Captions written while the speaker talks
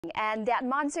And that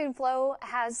monsoon flow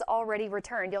has already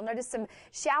returned. You'll notice some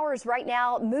showers right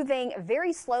now moving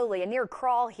very slowly, a near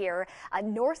crawl here,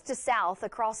 north to south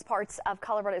across parts of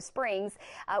Colorado Springs.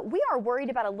 We are worried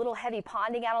about a little heavy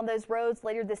ponding out on those roads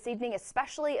later this evening,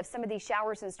 especially if some of these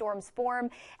showers and storms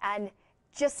form and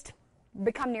just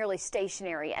become nearly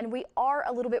stationary, and we are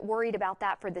a little bit worried about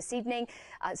that for this evening.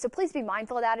 So please be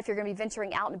mindful of that if you're going to be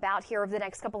venturing out and about here over the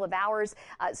next couple of hours.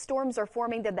 Storms are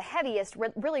forming. They're the heaviest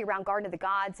really around Garden of the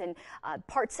Gods and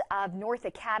parts of North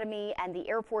Academy and the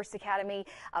Air Force Academy.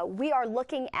 We are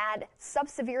looking at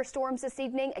sub-severe storms this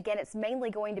evening. Again, it's mainly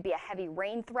going to be a heavy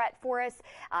rain threat for us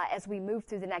as we move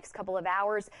through the next couple of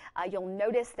hours. You'll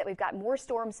notice that we've got more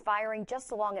storms firing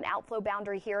just along an outflow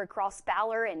boundary here across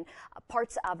Fowler and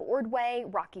parts of Ordway,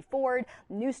 Rocky Ford.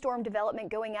 New storm development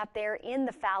going up there in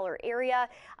the Fowler area.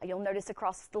 You'll notice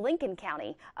across the Lincoln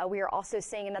County, we are also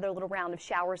seeing another little round of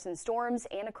showers and storms,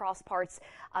 and across parts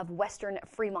of western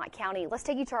Fremont County. Let's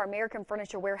take you to our American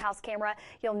Furniture Warehouse camera.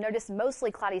 You'll notice mostly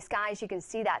cloudy skies. You can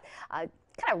see that kind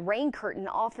of rain curtain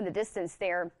off in the distance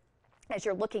there as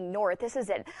you're looking north. This is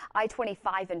at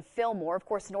I-25 and Fillmore. Of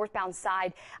course, the northbound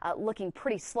side looking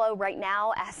pretty slow right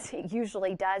now, as it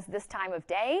usually does this time of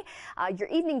day. Your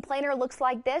evening planner looks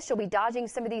like this. You'll be dodging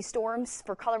some of these storms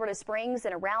for Colorado Springs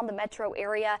and around the metro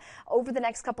area over the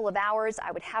next couple of hours.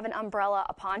 I would have an umbrella,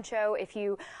 a poncho if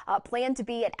you plan to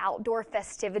be at outdoor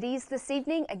festivities this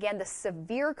evening. Again, the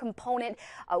severe component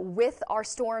with our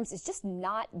storms is just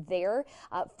not there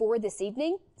for this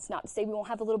evening. It's not to say we won't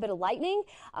have a little bit of lightning,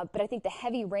 but I think the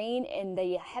heavy rain and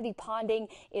the heavy ponding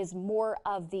is more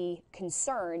of the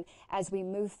concern as we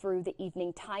move through the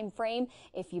evening time frame.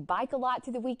 If you bike a lot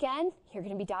through the weekend, you're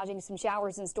going to be dodging some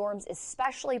showers and storms,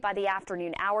 especially by the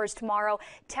afternoon hours tomorrow.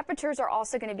 Temperatures are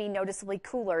also going to be noticeably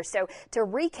cooler. So to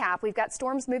recap, we've got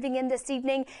storms moving in this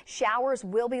evening. Showers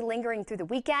will be lingering through the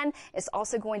weekend. It's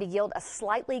also going to yield a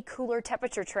slightly cooler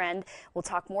temperature trend. We'll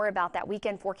talk more about that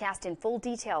weekend forecast in full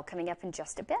detail coming up in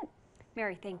just a bit.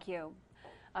 Mary, thank you.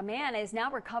 A man is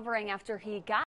now recovering after he got